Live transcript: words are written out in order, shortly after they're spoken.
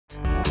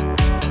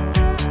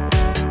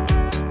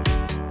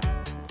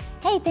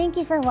Hey, thank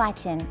you for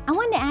watching. I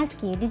wanted to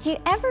ask you, did you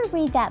ever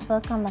read that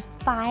book on the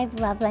 5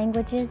 love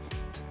languages?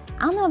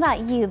 I don't know about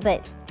you,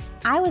 but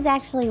I was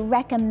actually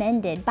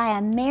recommended by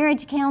a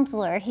marriage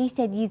counselor. He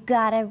said, you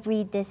gotta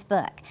read this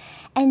book.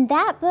 And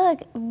that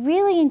book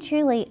really and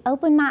truly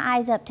opened my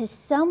eyes up to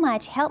so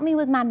much, helped me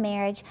with my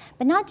marriage,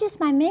 but not just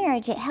my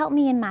marriage, it helped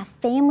me in my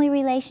family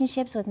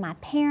relationships with my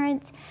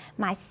parents,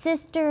 my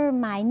sister,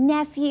 my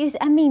nephews.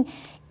 I mean,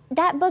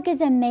 that book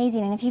is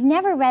amazing, and if you've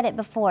never read it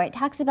before, it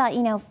talks about,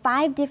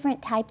 5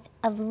 different types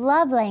of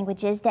love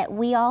languages that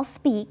we all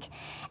speak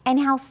and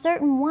how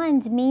certain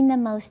ones mean the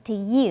most to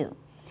you.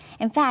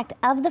 In fact,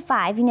 of the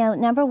 5,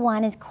 number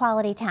 1 is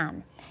quality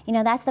time.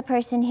 That's the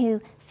person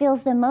who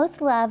feels the most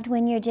loved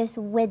when you're just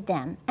with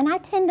them. And I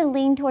tend to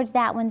lean towards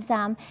that one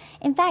some.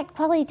 In fact,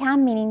 quality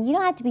time meaning you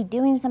don't have to be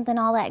doing something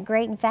all that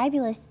great and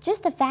fabulous,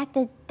 just the fact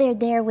that they're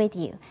there with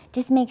you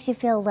just makes you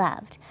feel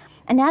loved.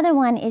 Another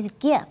one is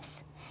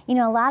gifts.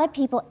 A lot of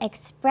people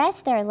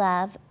express their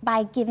love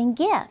by giving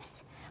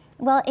gifts.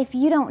 Well, if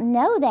you don't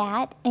know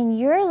that and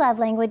your love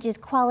language is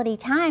quality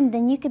time,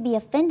 then you could be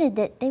offended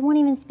that they won't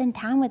even spend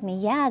time with me.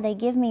 Yeah, they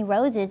give me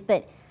roses,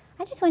 but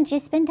I just want you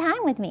to spend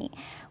time with me.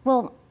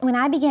 Well, when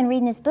I began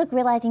reading this book,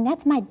 realizing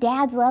that's my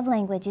dad's love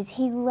language, is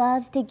he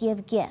loves to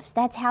give gifts.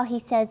 That's how he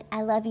says,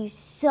 I love you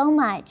so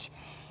much.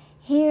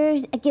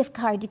 Here's a gift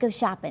card to go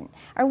shopping,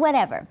 or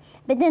whatever.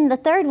 But then the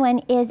third one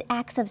is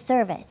acts of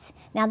service.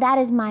 Now that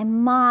is my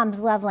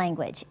mom's love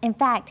language. In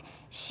fact,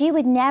 she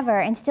would never,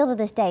 and still to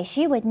this day,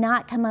 she would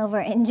not come over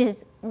and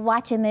just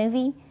watch a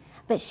movie,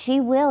 but she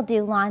will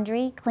do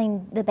laundry,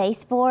 clean the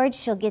baseboards,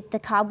 she'll get the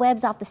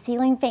cobwebs off the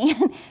ceiling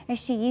fan, or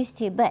she used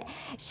to, but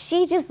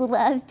she just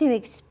loves to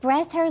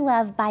express her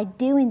love by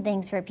doing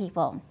things for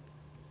people.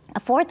 A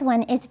fourth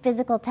one is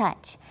physical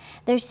touch.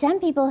 There's some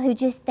people who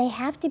they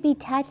have to be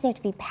touched, they have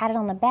to be patted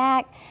on the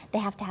back, they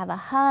have to have a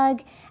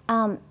hug.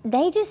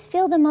 They just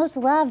feel the most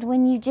loved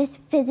when you just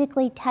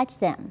physically touch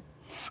them.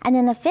 And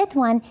then the 5th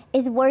one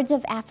is words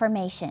of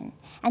affirmation.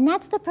 And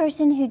that's the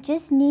person who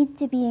just needs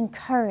to be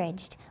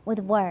encouraged with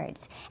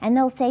words. And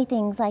they'll say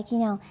things like,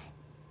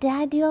 did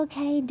I do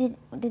okay? Did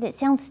it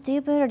sound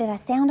stupid, or did I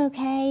sound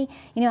okay?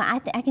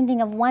 I can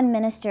think of one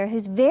minister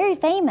who's very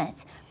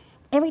famous.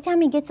 Every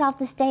time he gets off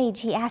the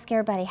stage, he asks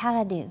everybody, how did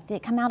I do? Did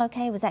it come out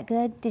okay? Was that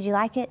good? Did you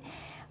like it?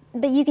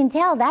 But you can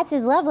tell that's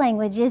his love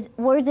language, is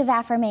words of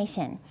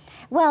affirmation.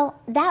 Well,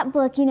 that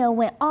book,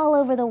 went all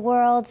over the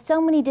world.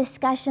 So many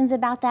discussions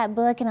about that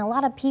book, and a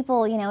lot of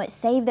people, it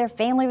saved their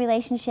family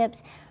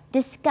relationships,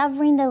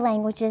 discovering the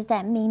languages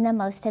that mean the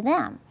most to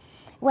them.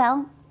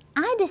 Well,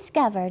 I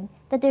discovered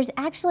that there's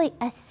actually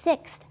a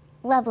 6th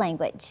love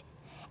language,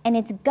 and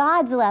it's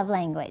God's love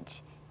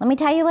language. Let me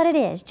tell you what it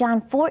is.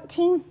 John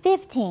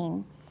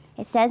 14:15,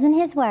 it says in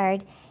his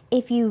word,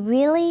 if you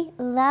really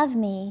love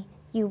me,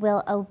 you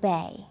will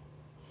obey.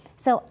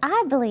 So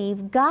I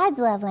believe God's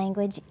love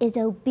language is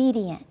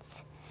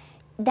obedience.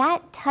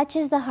 That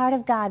touches the heart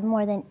of God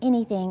more than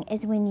anything,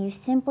 is when you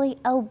simply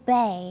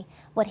obey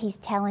what he's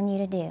telling you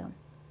to do.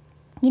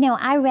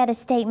 I read a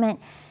statement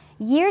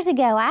years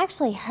ago. I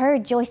actually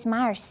heard Joyce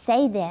Meyer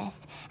say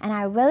this, and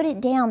I wrote it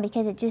down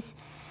because it just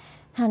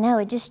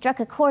struck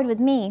a chord with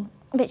me.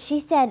 But she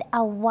said,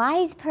 a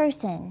wise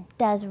person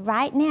does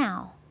right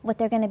now what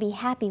they're going to be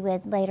happy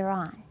with later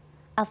on.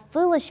 A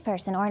foolish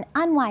person or an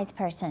unwise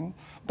person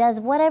does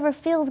whatever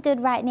feels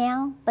good right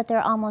now, but they're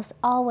almost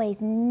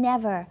always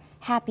never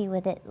happy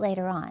with it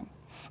later on.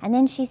 And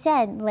then she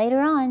said,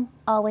 later on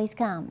always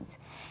comes.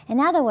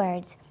 In other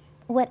words,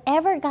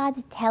 whatever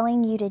God's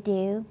telling you to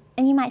do,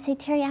 and you might say,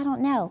 Terry, I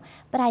don't know,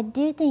 but I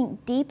do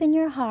think deep in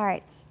your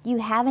heart, you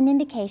have an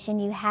indication,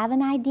 you have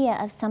an idea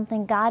of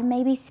something God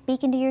may be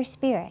speaking to your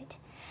spirit.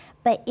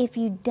 But if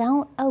you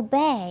don't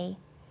obey,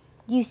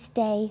 you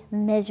stay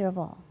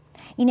miserable.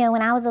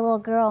 When I was a little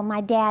girl,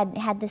 my dad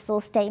had this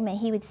little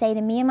statement he would say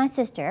to me and my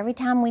sister. Every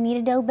time we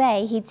needed to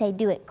obey, he'd say,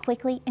 do it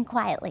quickly and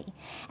quietly.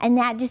 And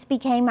that just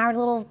became our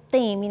little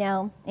theme,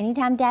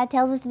 Anytime Dad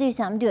tells us to do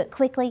something, do it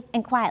quickly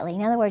and quietly.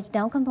 In other words,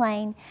 don't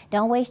complain,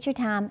 don't waste your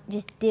time,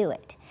 just do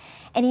it.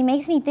 And he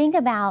makes me think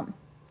about,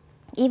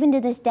 even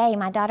to this day,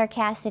 my daughter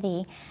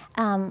Cassidy,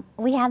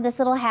 we have this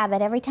little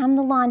habit. Every time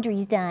the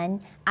laundry's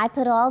done, I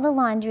put all the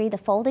laundry, the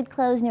folded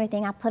clothes and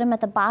everything, I put them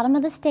at the bottom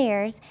of the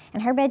stairs,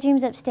 and her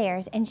bedroom's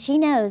upstairs, and she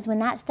knows when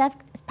that stuff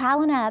is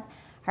piling up,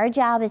 her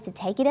job is to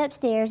take it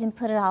upstairs and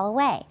put it all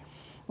away.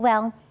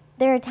 Well,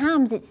 there are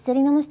times it's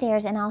sitting on the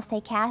stairs, and I'll say,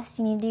 Cass,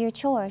 you need to do your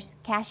chores.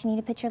 Cass, you need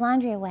to put your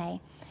laundry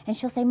away. And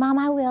she'll say, Mom,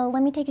 I will.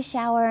 Let me take a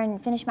shower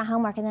and finish my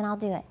homework, and then I'll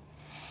do it.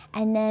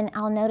 And then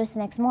I'll notice the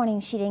next morning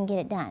she didn't get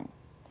it done.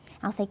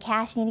 I'll say,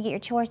 Cash, you need to get your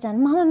chores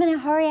done. Mom, I'm in a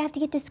hurry. I have to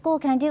get to school.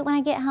 Can I do it when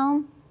I get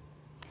home?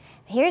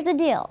 Here's the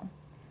deal.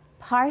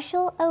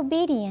 Partial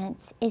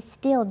obedience is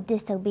still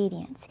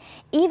disobedience.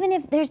 Even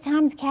if there's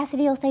times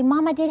Cassidy will say,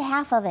 Mom, I did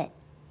half of it.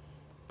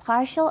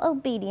 Partial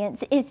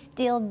obedience is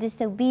still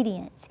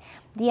disobedience.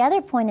 The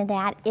other point of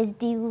that is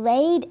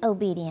delayed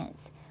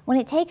obedience. When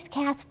it takes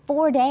Cass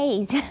 4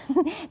 days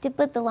to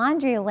put the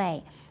laundry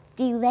away,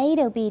 Delayed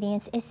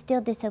obedience is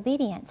still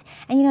disobedience.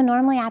 And you know,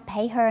 normally I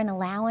pay her an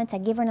allowance. I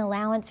give her an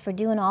allowance for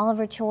doing all of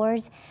her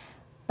chores.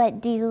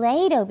 But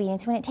delayed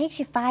obedience, when it takes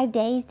you 5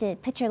 days to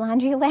put your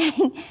laundry away,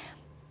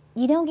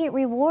 you don't get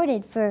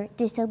rewarded for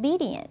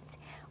disobedience.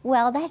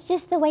 Well, that's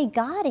just the way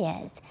God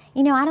is.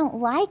 You know, I don't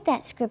like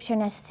that scripture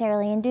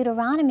necessarily in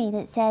Deuteronomy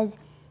that says,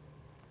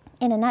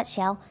 in a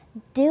nutshell,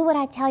 do what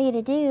I tell you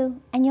to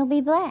do and you'll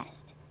be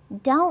blessed.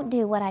 Don't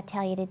do what I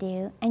tell you to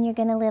do and you're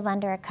going to live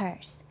under a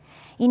curse.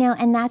 You know,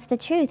 and that's the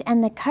truth.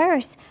 And the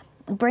curse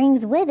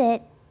brings with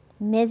it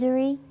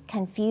misery,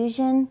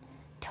 confusion,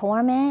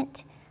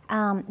 torment,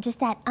 just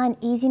that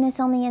uneasiness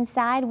on the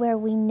inside where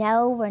we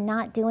know we're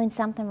not doing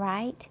something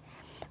right.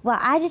 Well,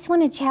 I just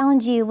want to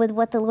challenge you with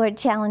what the Lord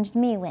challenged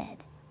me with.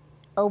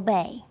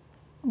 Obey.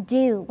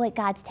 Do what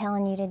God's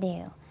telling you to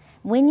do.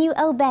 When you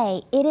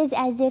obey, it is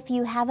as if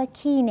you have a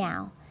key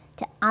now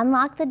to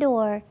unlock the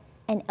door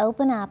and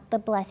open up the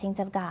blessings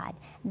of God.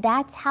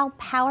 That's how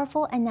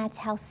powerful and that's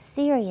how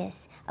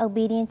serious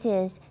obedience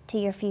is to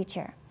your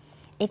future.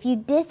 If you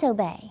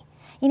disobey,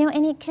 you know,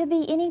 and it could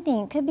be anything.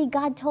 It could be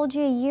God told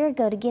you a year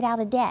ago to get out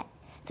of debt,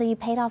 so you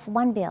paid off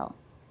one bill,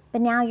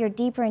 but now you're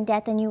deeper in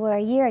debt than you were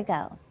a year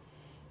ago.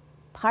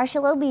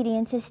 Partial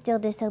obedience is still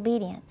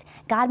disobedience.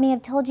 God may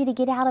have told you to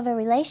get out of a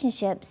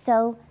relationship,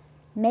 so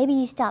maybe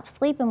you stop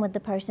sleeping with the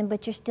person,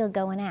 but you're still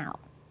going out.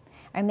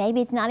 Or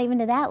maybe it's not even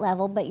to that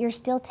level, but you're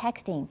still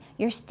texting.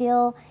 You're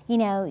still, you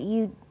know,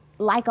 you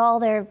like all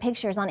their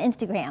pictures on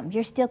Instagram.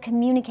 You're still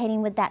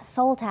communicating with that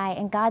soul tie,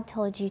 and God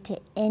told you to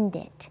end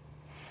it.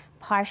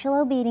 Partial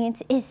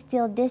obedience is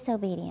still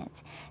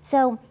disobedience.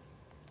 So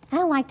I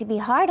don't like to be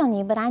hard on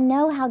you, but I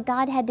know how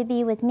God had to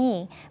be with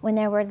me when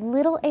there were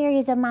little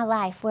areas of my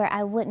life where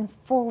I wouldn't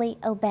fully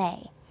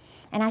obey.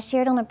 And I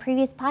shared on a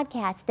previous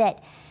podcast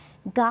that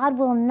God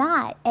will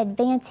not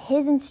advance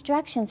His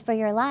instructions for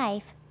your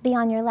life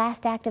beyond your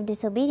last act of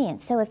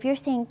disobedience. So if you're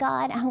saying,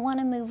 God, I want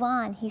to move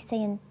on, He's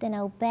saying, then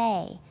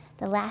obey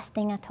the last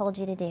thing I told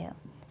you to do.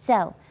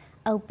 So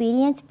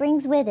obedience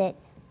brings with it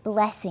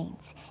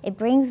blessings. It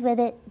brings with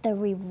it the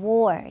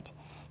reward.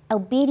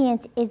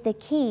 Obedience is the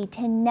key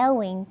to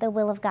knowing the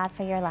will of God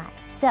for your life.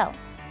 So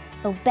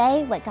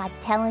obey what God's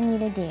telling you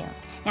to do.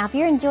 Now, if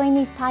you're enjoying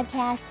these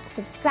podcasts,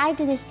 subscribe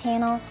to this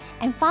channel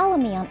and follow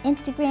me on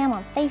Instagram,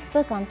 on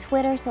Facebook, on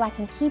Twitter, so I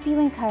can keep you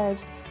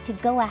encouraged to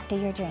go after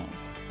your dreams.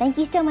 Thank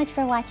you so much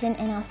for watching,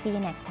 and I'll see you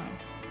next time.